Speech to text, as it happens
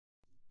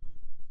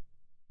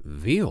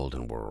The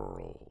Olden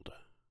World.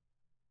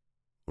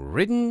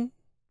 Written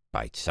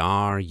by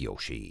Czar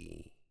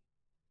Yoshi.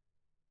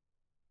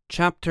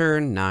 Chapter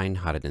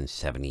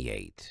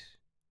 978.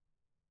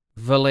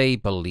 Valey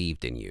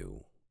believed in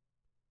you.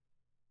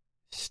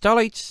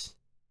 Starlight's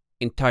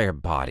entire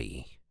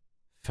body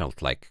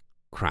felt like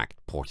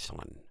cracked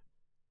porcelain.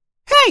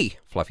 "Hey!"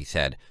 Fluffy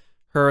said,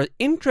 her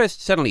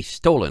interest suddenly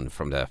stolen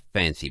from the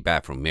fancy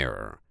bathroom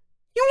mirror.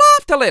 "You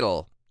laughed a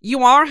little.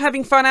 You are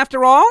having fun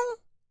after all?"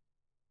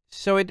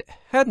 So it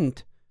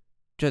hadn't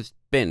just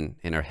been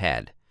in her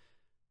head.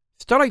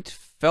 Starlight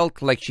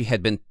felt like she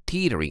had been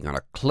teetering on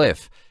a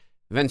cliff,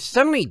 then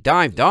suddenly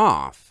dived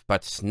off,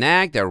 but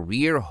snagged a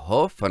rear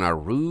hoof on a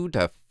root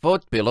a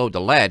foot below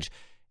the ledge,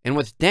 and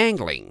was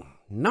dangling,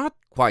 not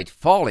quite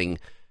falling,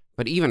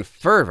 but even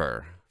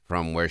further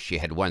from where she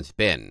had once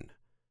been.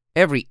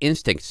 Every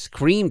instinct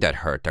screamed at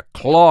her to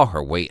claw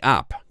her way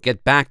up,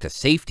 get back to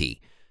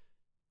safety.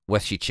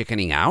 Was she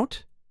chickening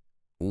out?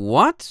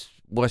 What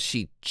was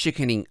she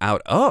chickening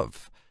out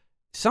of?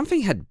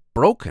 Something had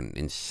broken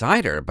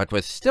inside her, but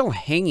was still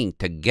hanging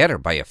together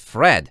by a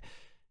thread,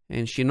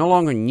 and she no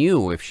longer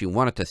knew if she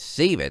wanted to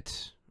save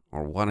it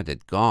or wanted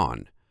it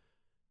gone.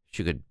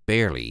 She could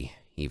barely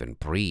even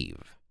breathe.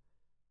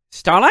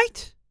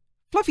 "Starlight?"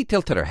 Fluffy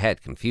tilted her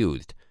head,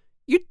 confused.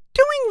 "You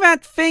doing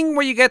that thing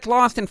where you get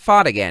lost and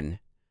fought again?"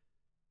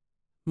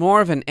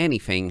 More than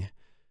anything,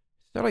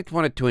 Starlight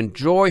wanted to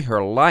enjoy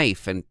her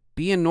life and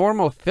be a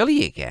normal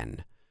filly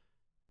again.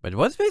 But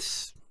was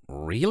this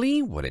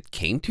really what it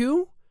came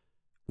to?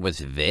 Was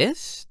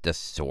this the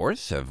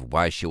source of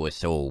why she was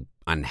so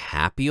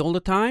unhappy all the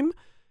time?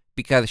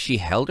 Because she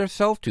held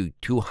herself to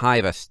too high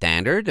of a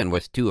standard and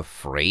was too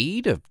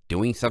afraid of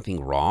doing something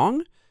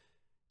wrong?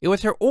 It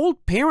was her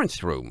old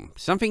parents' room,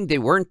 something they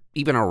weren't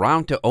even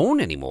around to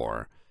own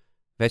anymore.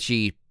 That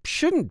she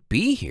shouldn't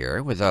be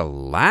here was a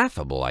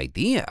laughable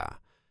idea.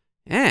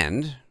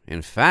 And,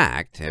 in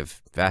fact,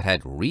 if that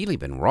had really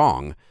been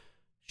wrong,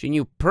 she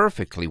knew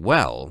perfectly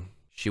well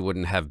she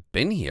wouldn't have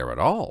been here at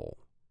all.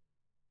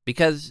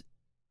 Because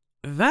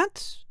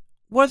that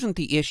wasn't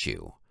the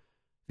issue.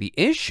 The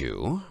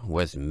issue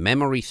was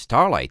Memory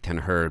Starlight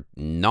and her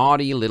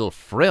naughty little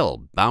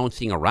frill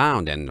bouncing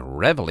around and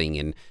reveling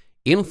in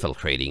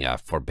infiltrating a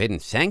forbidden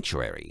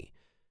sanctuary.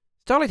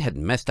 Starlight had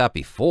messed up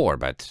before,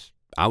 but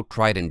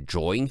outright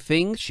enjoying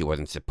things she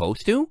wasn't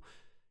supposed to?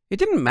 It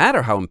didn't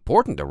matter how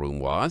important the room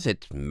was.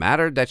 It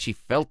mattered that she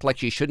felt like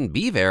she shouldn't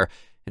be there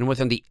and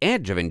was on the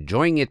edge of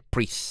enjoying it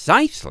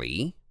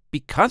precisely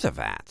because of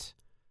that.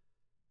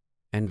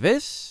 And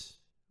this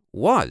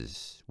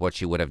was what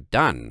she would have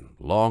done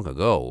long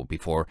ago,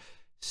 before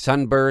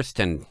Sunburst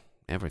and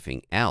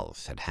everything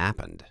else had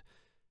happened.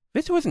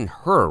 This wasn't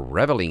her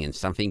reveling in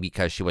something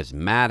because she was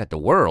mad at the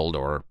world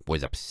or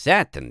was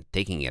upset and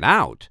taking it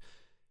out.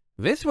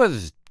 This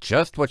was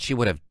just what she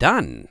would have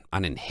done,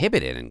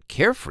 uninhibited and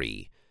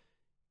carefree.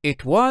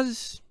 It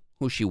was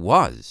who she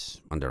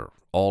was under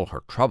all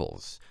her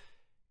troubles.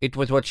 It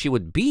was what she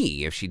would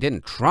be if she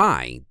didn't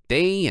try,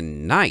 day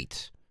and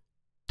night,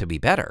 to be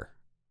better.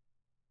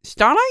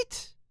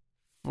 "Starlight?"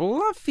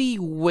 Fluffy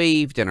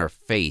waved in her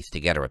face to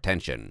get her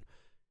attention.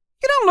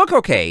 "You don't look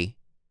okay."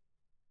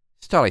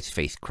 Starlight's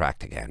face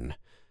cracked again.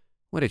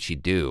 What did she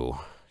do?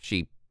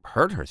 She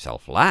heard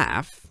herself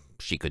laugh.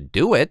 She could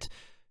do it.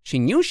 She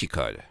knew she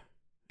could.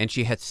 And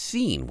she had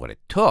seen what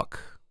it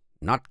took.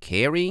 Not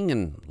caring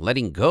and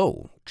letting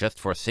go, just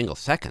for a single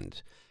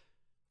second.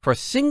 For a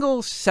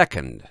single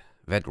second,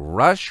 that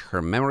rush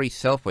her memory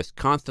self was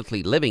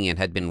constantly living in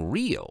had been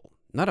real,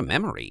 not a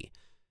memory.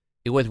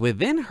 It was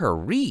within her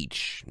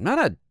reach, not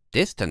a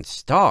distant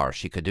star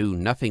she could do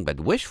nothing but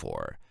wish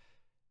for.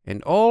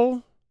 And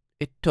all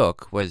it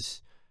took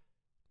was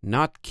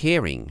not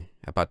caring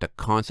about the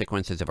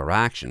consequences of her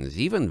actions,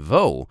 even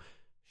though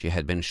she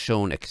had been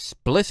shown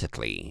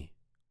explicitly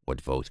what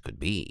those could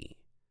be.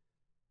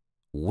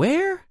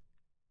 Where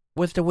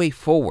was the way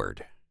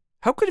forward?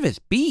 How could this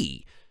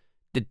be?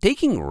 Did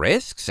taking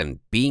risks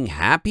and being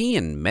happy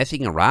and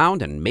messing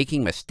around and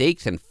making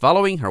mistakes and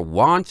following her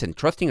wants and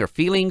trusting her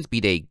feelings, be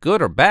they good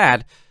or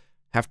bad,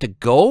 have to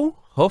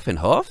go hoof and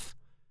hoof?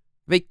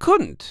 They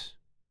couldn't,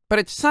 but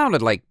it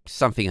sounded like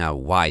something a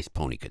wise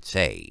pony could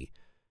say.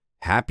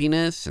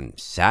 Happiness and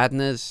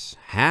sadness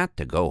had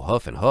to go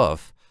hoof and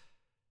hoof.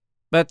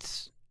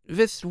 But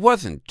this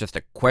wasn't just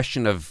a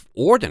question of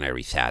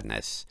ordinary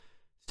sadness.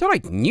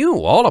 Starlight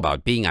knew all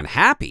about being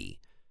unhappy.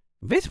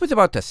 This was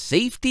about the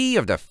safety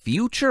of the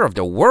future of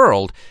the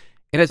world,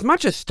 and as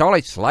much as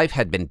Starlight's life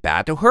had been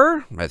bad to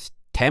her, as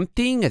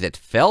tempting as it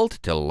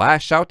felt to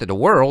lash out at the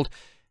world,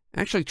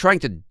 actually trying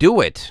to do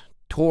it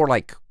tore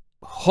like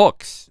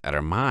hooks at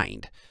her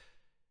mind.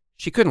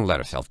 She couldn't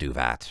let herself do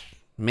that.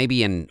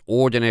 Maybe an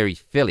ordinary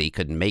filly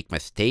could make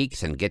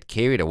mistakes and get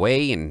carried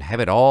away and have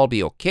it all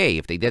be okay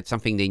if they did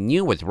something they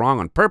knew was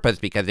wrong on purpose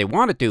because they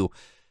wanted to,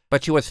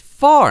 but she was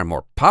far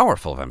more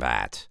powerful than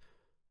that.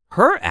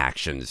 Her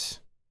actions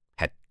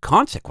had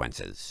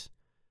consequences.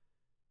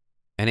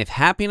 And if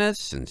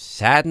happiness and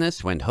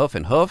sadness went hoof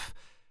and hoof,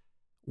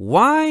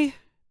 why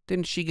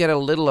didn't she get a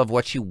little of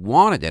what she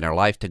wanted in her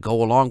life to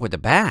go along with the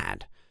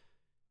bad?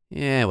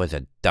 Yeah, it was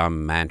a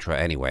dumb mantra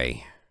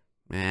anyway.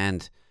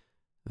 And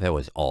that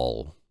was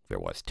all there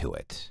was to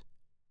it.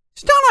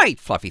 "Starlight!"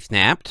 Fluffy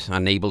snapped,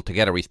 unable to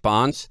get a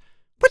response.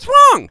 "What's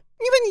wrong?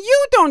 Even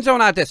you don't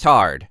zone out this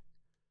hard!"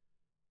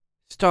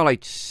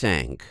 Starlight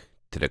sank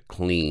to the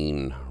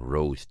clean,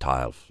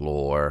 rose-tile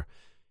floor,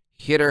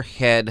 hid her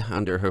head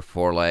under her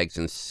forelegs,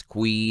 and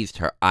squeezed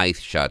her eyes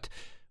shut,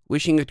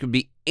 wishing it could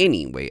be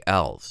any way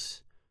else.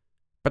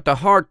 But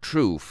the hard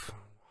truth,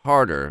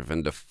 harder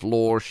than the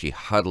floor she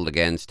huddled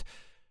against,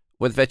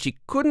 was that she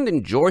couldn't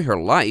enjoy her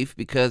life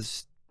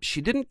because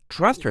she didn't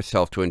trust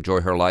herself to enjoy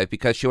her life,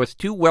 because she was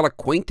too well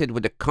acquainted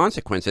with the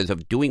consequences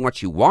of doing what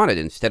she wanted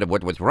instead of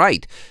what was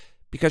right,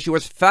 because she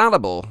was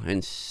fallible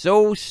and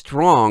so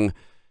strong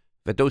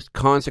that those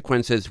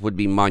consequences would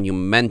be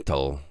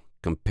monumental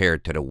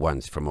compared to the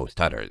ones for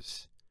most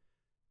others.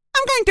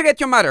 "I'm going to get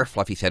your mother,"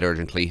 Fluffy said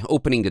urgently,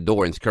 opening the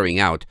door and scurrying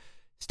out.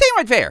 "Stay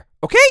right there,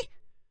 okay?"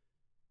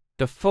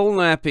 The full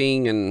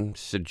napping and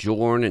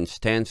sojourn in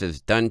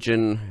Stanza's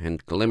dungeon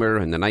and Glimmer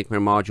and the Nightmare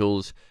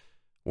modules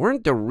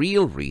weren't the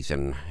real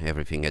reason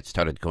everything had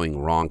started going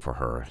wrong for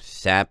her,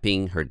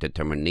 sapping her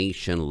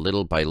determination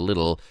little by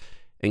little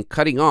and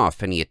cutting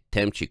off any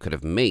attempt she could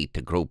have made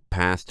to grow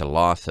past the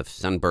loss of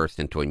Sunburst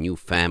into a new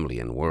family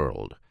and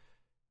world.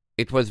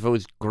 It was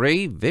those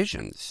gray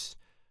visions,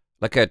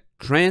 like a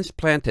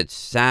transplanted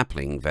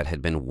sapling that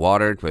had been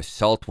watered with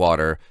salt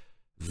water.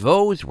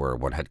 Those were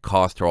what had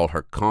cost her all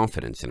her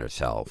confidence in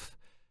herself.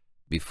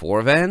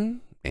 Before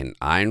then, in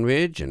Iron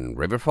Ridge and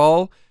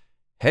Riverfall,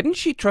 hadn't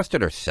she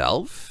trusted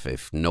herself,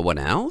 if no one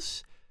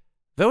else?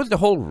 That was the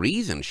whole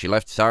reason she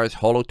left Czar's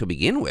Hollow to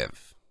begin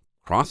with.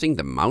 Crossing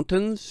the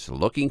mountains,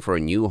 looking for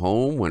a new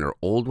home when her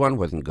old one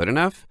wasn't good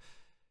enough.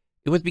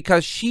 It was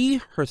because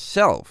she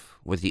herself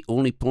was the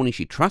only pony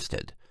she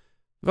trusted.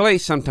 Valey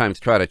sometimes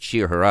tried to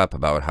cheer her up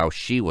about how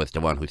she was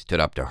the one who stood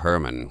up to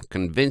Herman,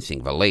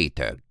 convincing Valey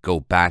to go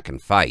back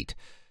and fight.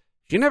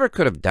 She never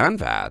could have done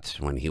that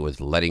when he was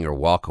letting her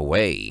walk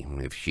away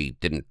if she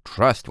didn't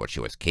trust what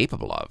she was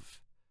capable of.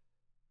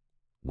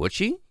 Would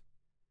she?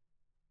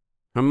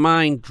 Her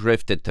mind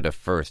drifted to the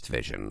first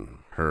vision,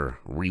 her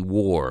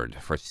reward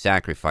for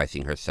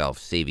sacrificing herself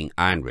saving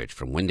Ironridge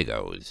from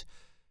Wendigos.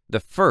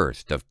 The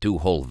first of two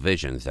whole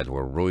visions that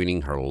were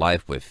ruining her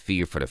life with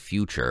fear for the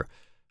future.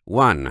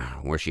 One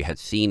where she had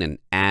seen an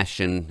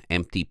ashen,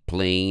 empty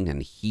plain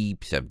and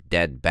heaps of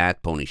dead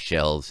bat pony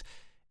shells,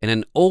 and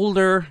an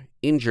older,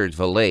 injured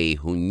valet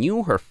who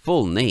knew her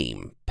full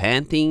name,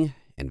 panting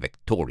and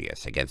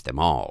victorious against them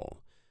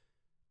all.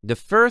 The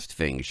first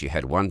thing she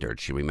had wondered,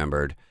 she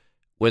remembered,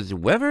 was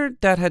whether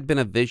that had been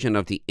a vision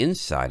of the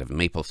inside of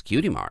Maple's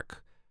cutie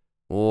mark,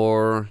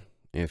 or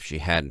if she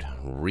had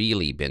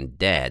really been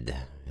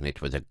dead and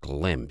it was a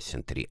glimpse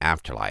into the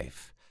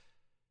afterlife,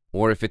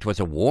 or if it was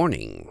a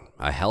warning,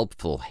 a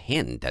helpful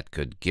hint that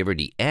could give her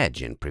the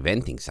edge in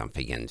preventing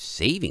something and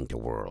saving the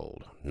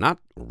world, not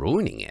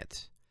ruining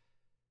it.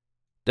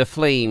 The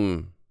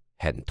flame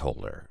hadn't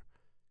told her.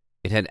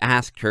 It had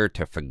asked her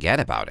to forget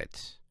about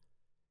it.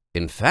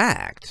 In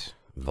fact,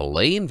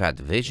 Valey in that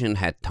vision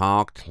had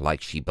talked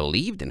like she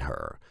believed in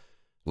her,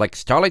 like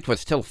Starlight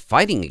was still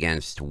fighting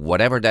against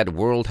whatever that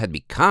world had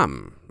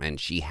become, and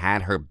she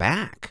had her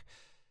back.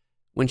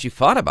 When she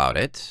thought about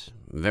it,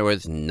 there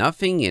was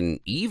nothing in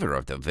either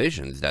of the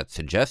visions that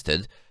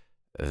suggested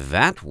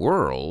that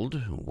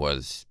world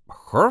was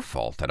her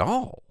fault at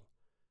all.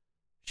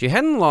 She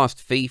hadn't lost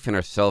faith in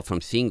herself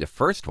from seeing the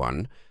first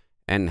one,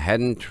 and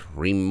hadn't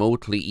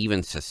remotely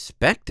even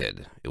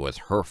suspected it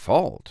was her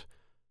fault.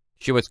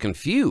 She was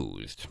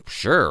confused,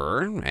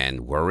 sure,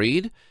 and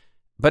worried,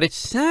 but it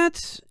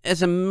sat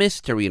as a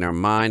mystery in her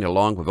mind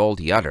along with all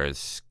the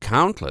others,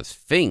 countless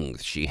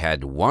things she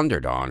had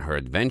wondered on her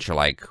adventure,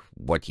 like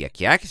what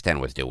Yakistan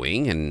was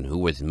doing, and who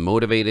was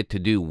motivated to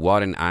do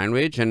what in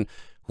Ironridge, and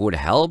who would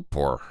help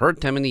or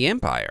hurt them in the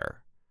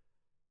Empire.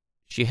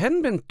 She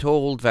hadn't been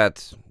told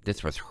that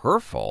this was her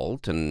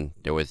fault, and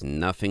there was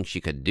nothing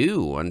she could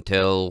do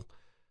until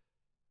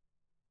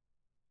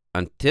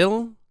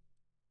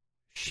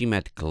she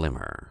met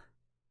Glimmer.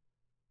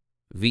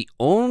 The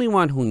only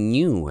one who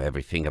knew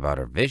everything about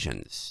her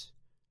visions.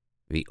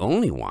 The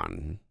only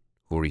one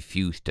who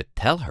refused to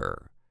tell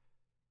her.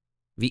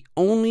 The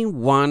only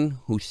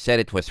one who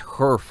said it was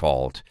her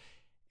fault,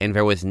 and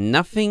there was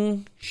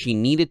nothing she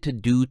needed to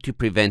do to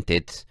prevent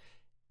it,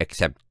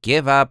 except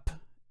give up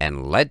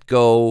and let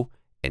go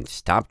and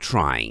stop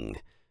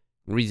trying,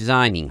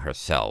 resigning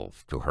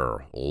herself to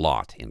her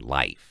lot in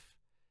life.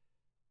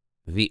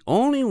 The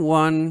only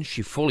one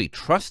she fully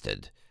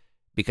trusted,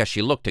 because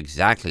she looked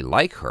exactly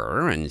like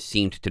her and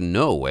seemed to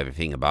know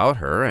everything about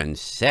her and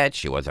said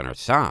she was on her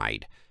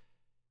side.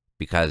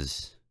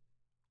 Because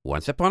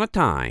once upon a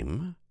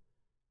time,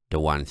 the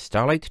one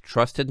Starlight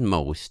trusted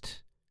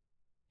most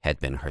had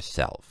been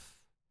herself.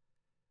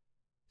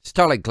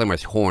 Starlight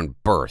Glimmer's horn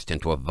burst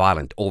into a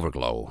violent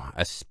overglow,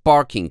 a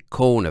sparking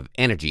cone of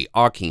energy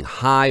arcing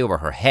high over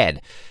her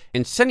head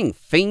and sending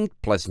faint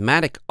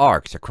plasmatic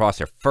arcs across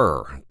her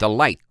fur, the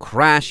light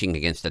crashing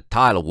against the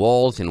tile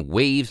walls in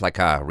waves like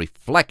a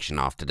reflection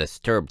off the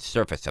disturbed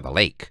surface of a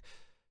lake.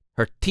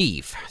 Her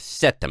teeth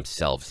set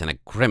themselves in a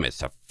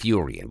grimace of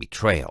fury and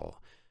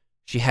betrayal.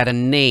 She had a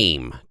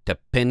name to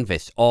pin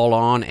this all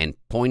on and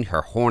point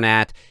her horn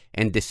at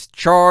and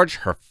discharge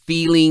her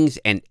feelings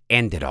and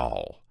end it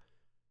all.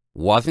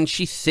 Wasn't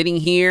she sitting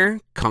here,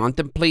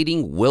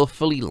 contemplating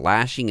willfully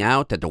lashing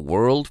out at the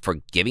world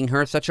for giving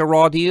her such a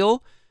raw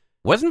deal?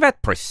 Wasn't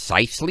that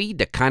precisely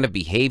the kind of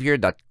behavior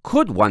that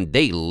could one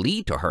day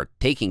lead to her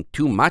taking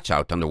too much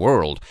out on the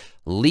world,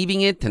 leaving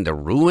it in the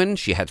ruin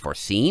she had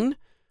foreseen?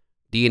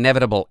 The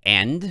inevitable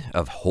end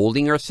of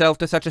holding herself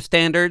to such a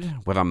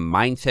standard, with a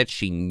mindset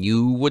she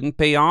knew wouldn't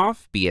pay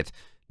off, be it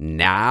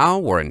now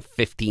or in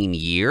 15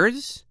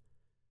 years?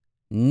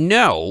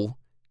 No,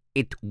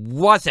 it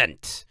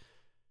wasn't.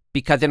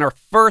 Because in her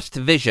first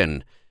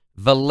vision,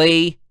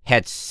 Valey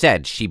had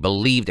said she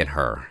believed in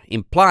her,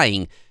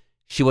 implying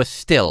she was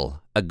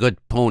still a good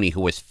pony who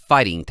was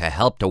fighting to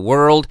help the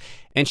world,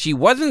 and she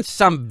wasn't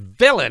some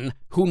villain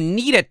who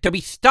needed to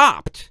be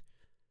stopped.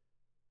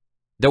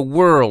 The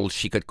world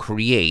she could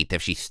create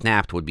if she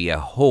snapped would be a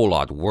whole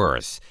lot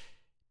worse,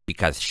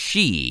 because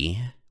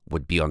she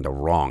would be on the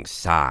wrong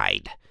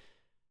side.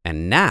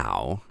 And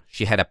now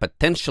she had a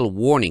potential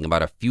warning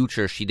about a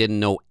future she didn't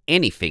know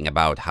anything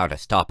about how to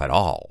stop at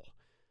all.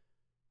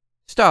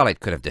 Starlight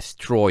could have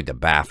destroyed the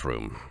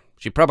bathroom.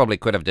 She probably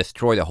could have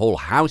destroyed the whole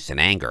house in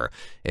anger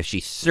if she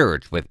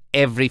surged with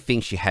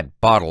everything she had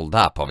bottled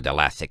up over the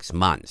last 6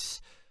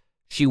 months.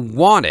 She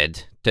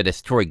wanted to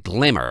destroy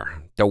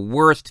Glimmer, the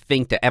worst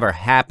thing to ever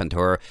happen to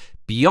her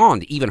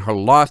beyond even her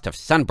loss of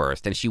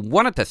Sunburst, and she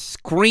wanted to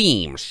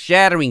scream,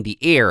 shattering the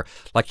air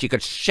like she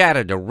could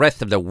shatter the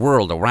rest of the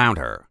world around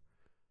her.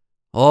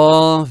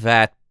 All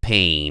that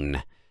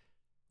pain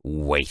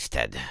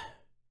wasted.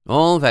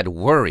 All that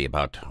worry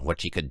about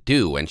what she could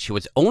do, and she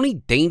was only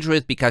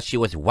dangerous because she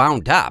was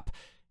wound up,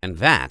 and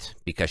that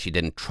because she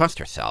didn't trust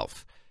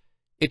herself.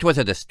 It was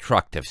a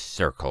destructive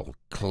circle,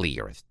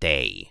 clear as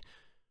day.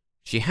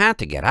 She had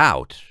to get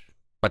out,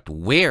 but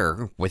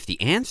where was the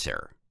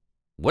answer?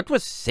 What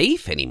was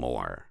safe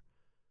anymore?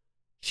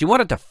 She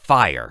wanted to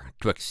fire,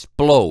 to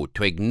explode,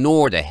 to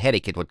ignore the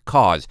headache it would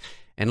cause,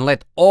 and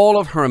let all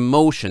of her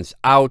emotions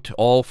out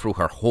all through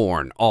her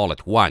horn, all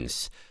at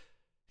once.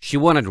 She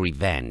wanted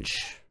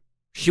revenge.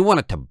 She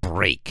wanted to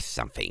break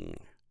something.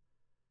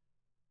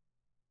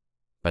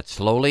 But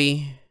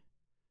slowly,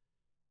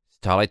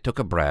 Starlight took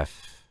a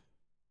breath,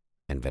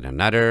 and then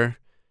another,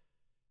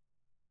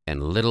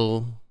 and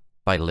little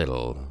by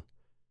little,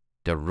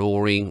 the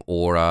roaring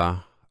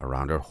aura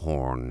around her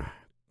horn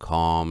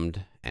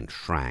calmed and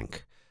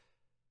shrank,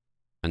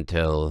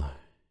 until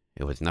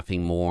it was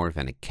nothing more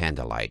than a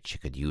candlelight she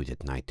could use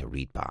at night to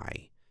read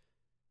by.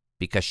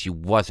 Because she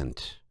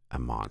wasn't a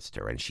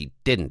monster, and she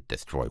didn't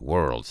destroy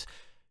worlds,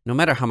 no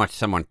matter how much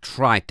someone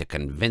tried to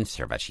convince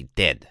her that she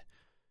did.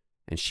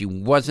 And she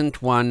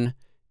wasn't one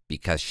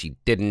because she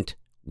didn't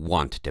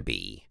want to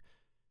be.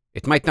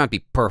 It might not be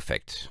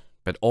perfect,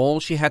 but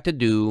all she had to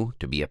do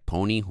to be a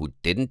pony who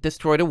didn't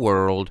destroy the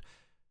world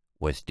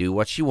was do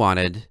what she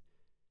wanted,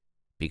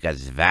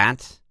 because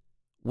that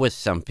was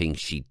something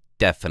she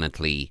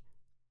definitely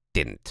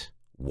didn't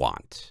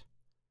want.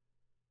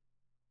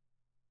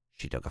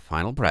 She took a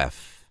final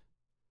breath,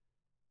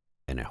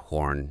 and her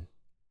horn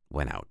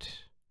went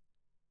out.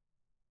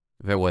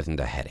 There wasn't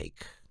a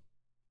headache.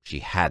 She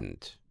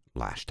hadn't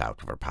lashed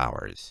out of her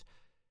powers.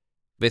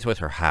 This was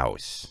her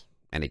house,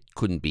 and it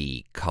couldn't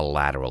be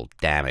collateral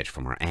damage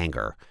from her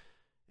anger,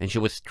 and she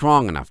was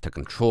strong enough to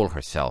control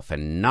herself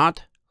and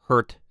not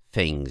hurt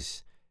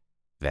things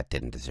that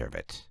didn't deserve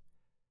it.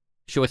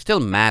 She was still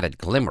mad at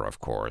Glimmer, of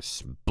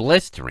course,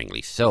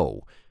 blisteringly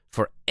so,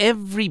 for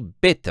every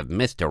bit of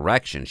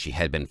misdirection she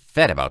had been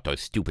fed about those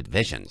stupid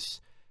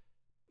visions.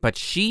 But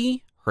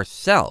she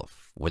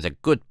herself was a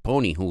good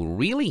pony who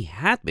really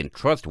had been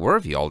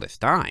trustworthy all this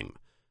time.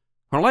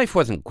 Her life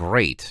wasn't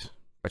great,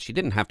 but she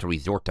didn't have to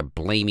resort to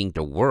blaming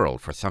the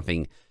world for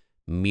something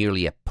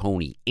merely a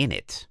pony in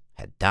it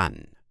had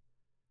done.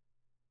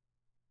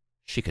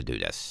 She could do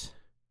this.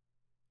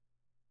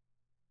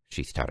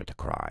 She started to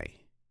cry.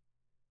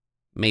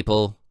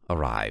 Maple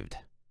arrived,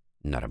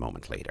 not a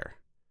moment later.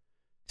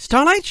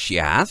 "Starlight?" she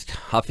asked,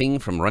 huffing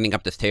from running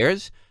up the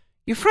stairs.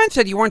 "Your friend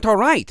said you weren't all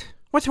right.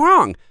 What's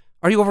wrong?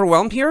 Are you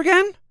overwhelmed here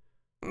again?"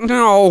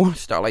 "No,"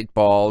 Starlight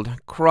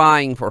bawled,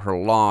 crying for her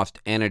lost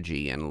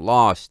energy and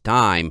lost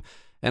time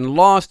and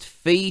lost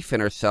faith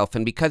in herself,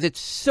 and because it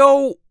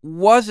so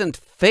wasn't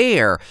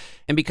fair,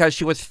 and because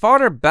she was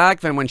farther back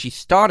than when she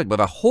started with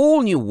a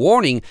whole new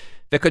warning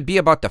that could be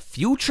about the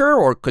future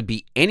or could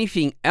be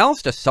anything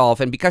else to solve,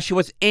 and because she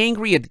was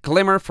angry at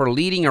Glimmer for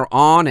leading her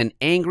on, and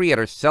angry at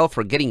herself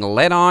for getting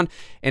led on,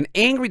 and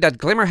angry that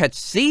Glimmer had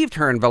saved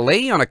her and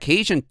Valey on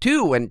occasion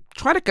too, and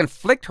tried to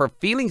conflict her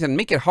feelings and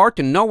make it hard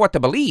to know what to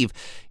believe,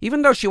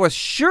 even though she was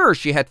sure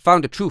she had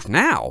found the truth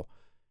now.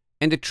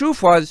 And the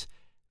truth was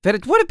that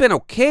it would have been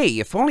okay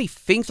if only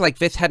things like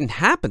this hadn't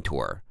happened to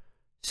her.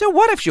 So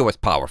what if she was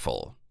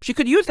powerful? She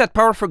could use that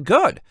power for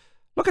good.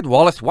 Look at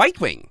Wallace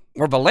Whitewing,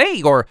 or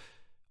Valey, or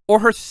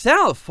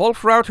herself all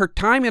throughout her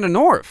time in the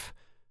North.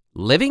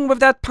 Living with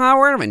that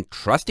power and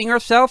trusting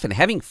herself and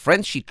having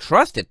friends she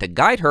trusted to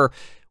guide her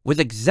was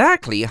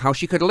exactly how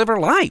she could live her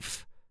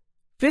life.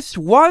 This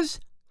was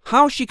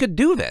how she could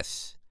do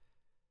this.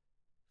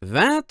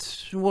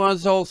 That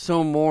was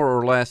also more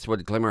or less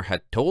what Glimmer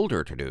had told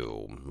her to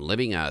do,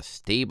 living a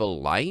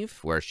stable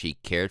life where she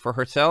cared for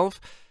herself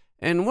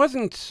and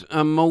wasn't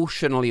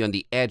emotionally on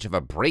the edge of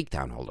a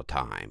breakdown all the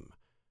time.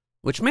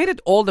 Which made it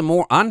all the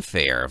more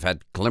unfair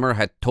that Glimmer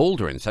had told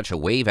her in such a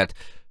way that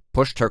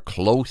pushed her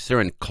closer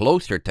and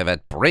closer to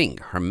that brink,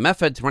 her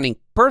methods running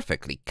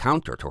perfectly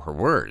counter to her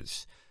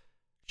words.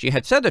 She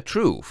had said the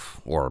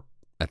truth, or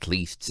at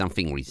least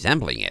something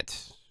resembling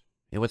it.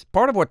 It was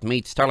part of what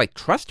made Starlight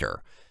trust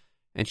her,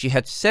 and she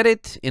had said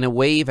it in a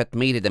way that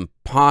made it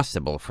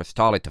impossible for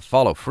Starlight to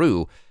follow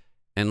through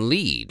and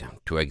lead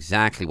to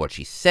exactly what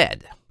she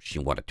said she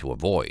wanted to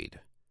avoid.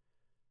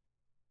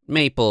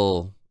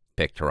 Maple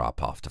picked her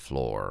up off the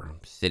floor,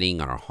 sitting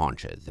on her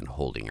haunches and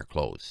holding her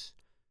close.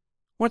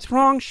 "What's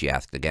wrong?" she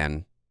asked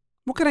again.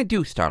 "What can I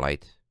do,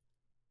 Starlight?"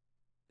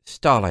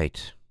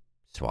 Starlight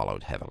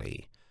swallowed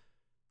heavily.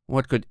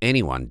 What could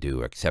anyone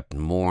do except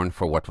mourn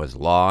for what was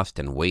lost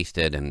and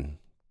wasted and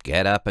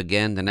get up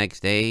again the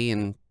next day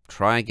and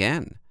try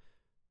again?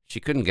 She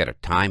couldn't get her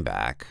time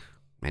back.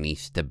 Any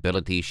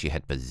stability she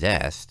had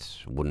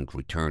possessed wouldn't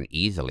return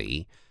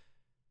easily.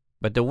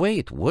 But the way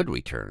it would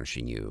return,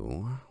 she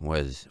knew,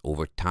 was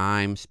over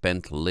time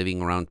spent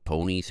living around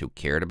ponies who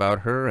cared about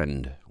her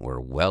and were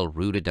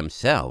well-rooted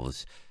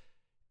themselves,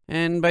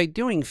 and by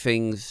doing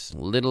things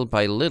little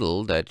by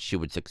little that she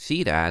would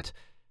succeed at,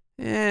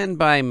 and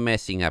by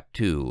messing up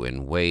too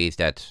in ways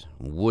that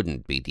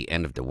wouldn't be the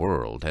end of the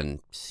world,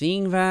 and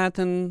seeing that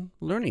and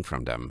learning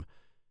from them.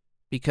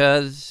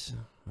 Because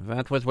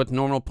that was what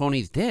normal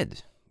ponies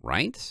did,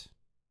 right?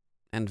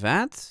 And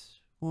that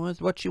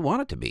was what she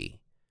wanted to be.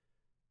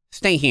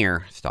 "Stay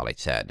here,"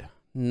 Starlight said,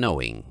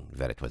 knowing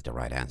that it was the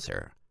right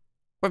answer.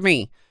 "With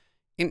me,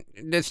 in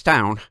this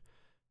town.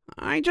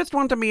 I just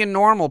want to be a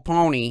normal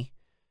pony."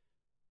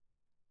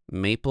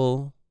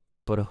 Maple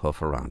put a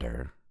hoof around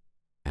her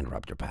and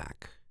rubbed her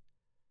back.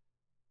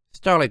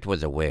 Starlight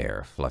was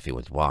aware Fluffy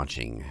was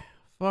watching,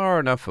 far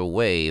enough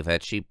away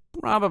that she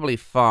probably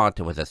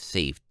thought it was a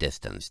safe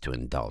distance to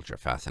indulge her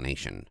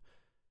fascination.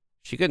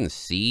 She couldn't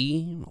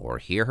see or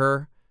hear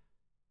her.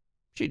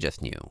 She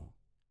just knew.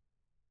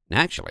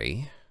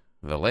 Actually,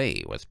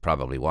 Valey was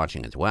probably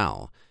watching as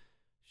well.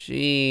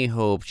 She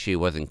hoped she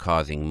wasn't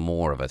causing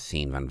more of a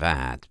scene than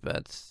that,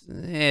 but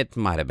it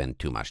might have been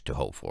too much to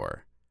hope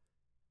for.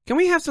 "Can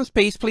we have some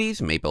space,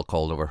 please?" Maple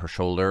called over her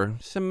shoulder,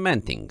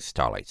 cementing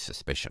Starlight's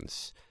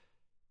suspicions.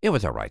 It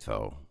was all right,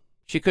 though.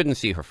 She couldn't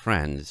see her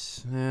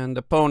friends, and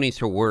the ponies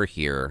who were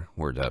here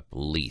were the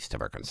least of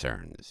her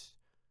concerns.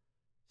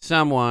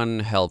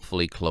 Someone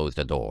helpfully closed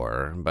the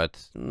door,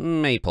 but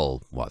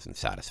Maple wasn't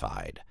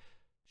satisfied.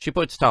 She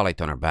put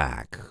Starlight on her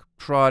back,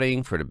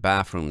 trotting for the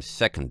bathroom's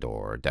second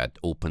door that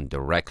opened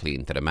directly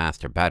into the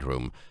master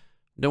bedroom,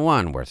 the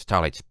one where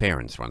Starlight's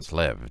parents once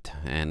lived,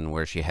 and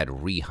where she had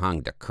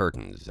rehung the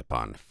curtains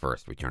upon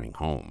first returning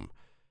home.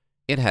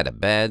 It had a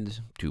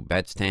bed, 2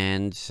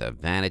 bedstands, a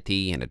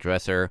vanity, and a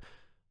dresser,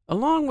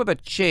 along with a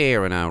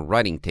chair and a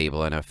writing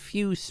table and a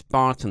few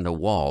spots on the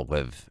wall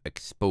with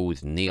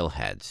exposed nail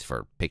heads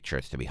for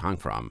pictures to be hung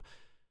from.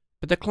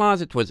 But the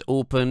closet was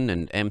open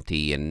and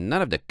empty, and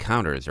none of the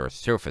counters or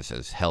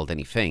surfaces held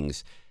any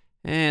things,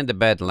 and the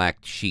bed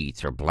lacked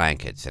sheets or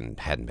blankets and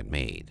hadn't been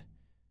made.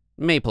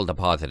 Maple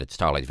deposited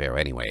Starlight there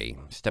anyway,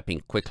 stepping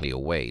quickly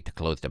away to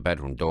close the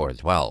bedroom door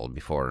as well,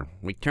 before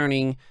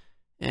returning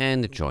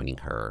and joining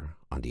her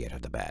on the edge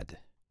of the bed.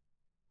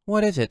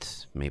 "What is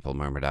it?" Maple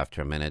murmured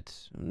after a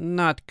minute,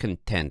 not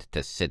content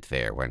to sit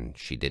there when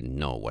she didn't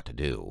know what to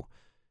do.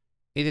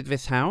 "Is it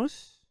this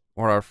house?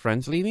 Or our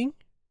friends leaving?"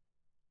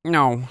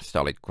 "No,"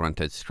 Starlight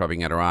grunted,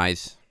 scrubbing at her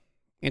eyes.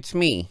 "It's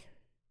me."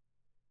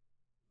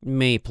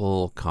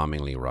 Maple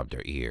calmingly rubbed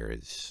her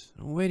ears,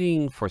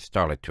 waiting for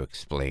Starlight to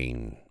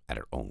explain at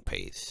her own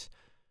pace.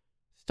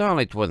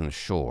 Starlight wasn't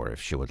sure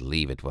if she would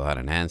leave it without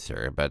an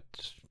answer,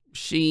 but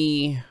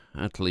she,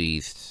 at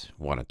least,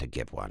 wanted to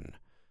give one.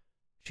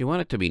 She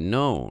wanted to be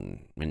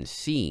known and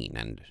seen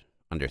and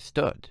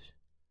understood.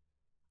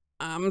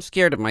 "I'm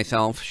scared of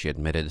myself," she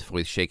admitted,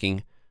 voice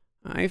shaking.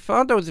 "I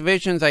thought those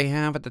visions I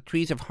have at the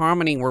Trees of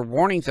Harmony were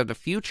warnings of the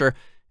future,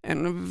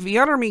 and the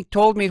other me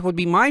told me it would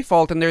be my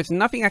fault and there's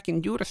nothing I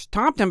can do to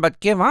stop them but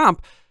give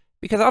up,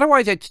 because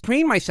otherwise I'd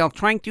strain myself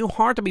trying too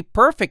hard to be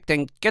perfect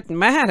and get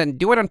mad and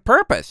do it on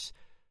purpose.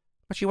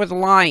 But she was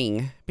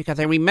lying, because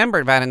I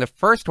remembered that in the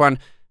first one,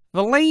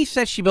 Valey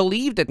said she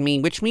believed in me,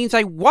 which means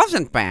I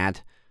wasn't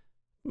bad.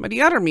 But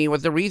the other me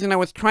was the reason I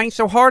was trying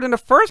so hard in the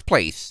first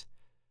place.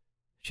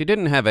 She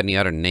didn't have any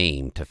other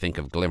name to think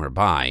of Glimmer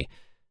by,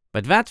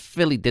 but that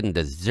filly didn't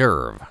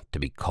deserve to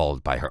be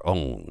called by her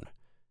own.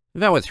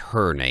 That was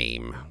her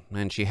name,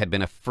 and she had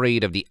been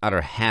afraid of the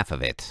other half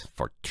of it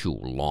for too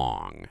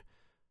long.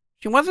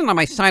 She wasn't on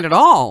my side at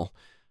all.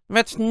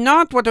 That's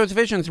not what those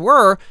visions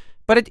were,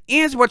 but it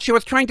is what she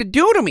was trying to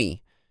do to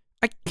me.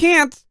 I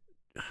can't...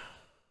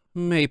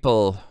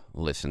 Maple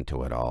listened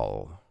to it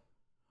all.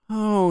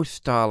 "Oh,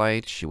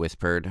 Starlight," she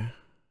whispered.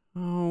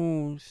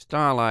 "Oh,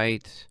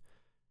 Starlight."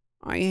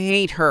 "I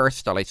hate her,"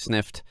 Starlight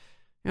sniffed.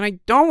 "And I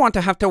don't want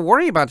to have to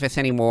worry about this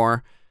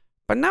anymore.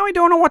 But now I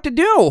don't know what to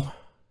do."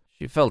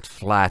 She felt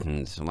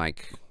flattened,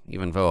 like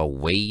even though a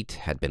weight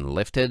had been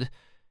lifted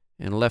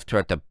and left her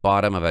at the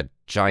bottom of a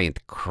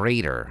giant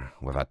crater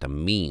without the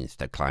means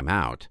to climb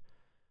out.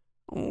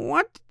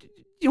 "What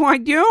do I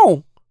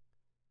do?"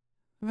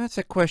 "That's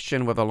a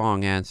question with a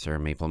long answer,"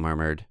 Maple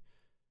murmured.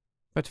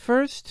 "But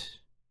first,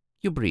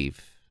 you breathe.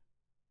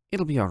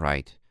 It'll be all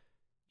right.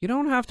 You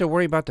don't have to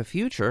worry about the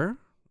future,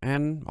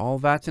 and all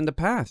that's in the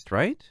past,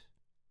 right?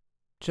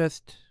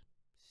 Just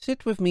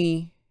sit with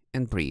me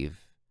and breathe.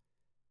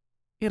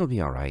 It'll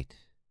be all right."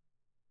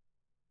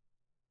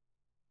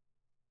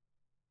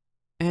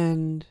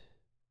 End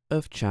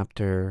of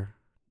chapter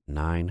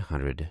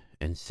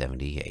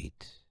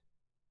 978.